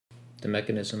The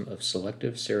mechanism of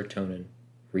selective serotonin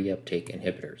reuptake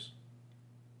inhibitors.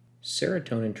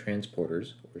 Serotonin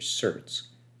transporters, or SERTs,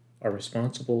 are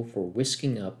responsible for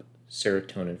whisking up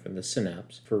serotonin from the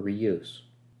synapse for reuse.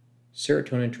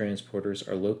 Serotonin transporters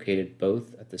are located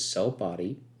both at the cell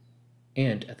body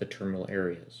and at the terminal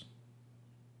areas.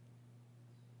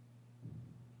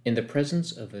 In the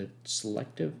presence of a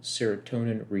selective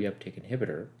serotonin reuptake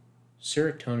inhibitor,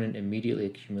 serotonin immediately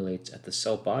accumulates at the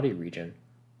cell body region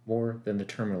more than the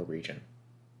terminal region.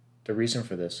 The reason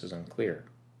for this is unclear.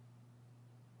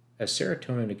 As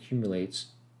serotonin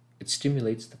accumulates, it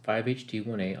stimulates the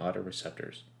 5-HT1A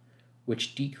autoreceptors,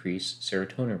 which decrease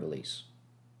serotonin release.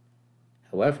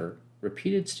 However,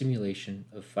 repeated stimulation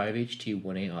of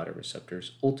 5-HT1A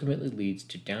autoreceptors ultimately leads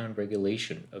to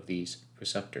downregulation of these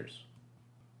receptors.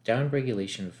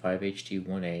 Downregulation of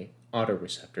 5-HT1A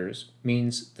autoreceptors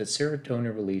means that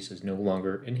serotonin release is no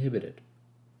longer inhibited.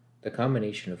 The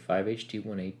combination of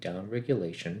 5-HT1A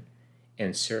downregulation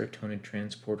and serotonin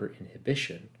transporter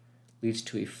inhibition leads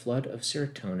to a flood of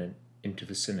serotonin into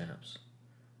the synapse.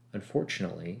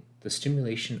 Unfortunately, the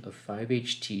stimulation of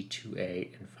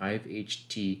 5-HT2A and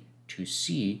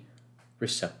 5-HT2C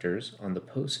receptors on the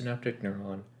postsynaptic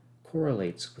neuron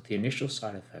correlates with the initial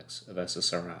side effects of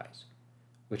SSRIs,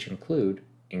 which include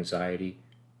anxiety,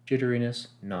 jitteriness,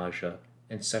 nausea,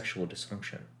 and sexual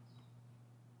dysfunction.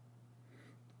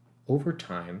 Over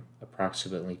time,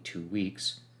 approximately 2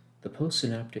 weeks, the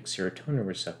postsynaptic serotonin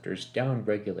receptors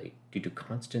downregulate due to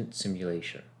constant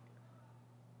stimulation.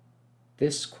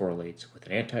 This correlates with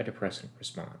an antidepressant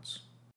response.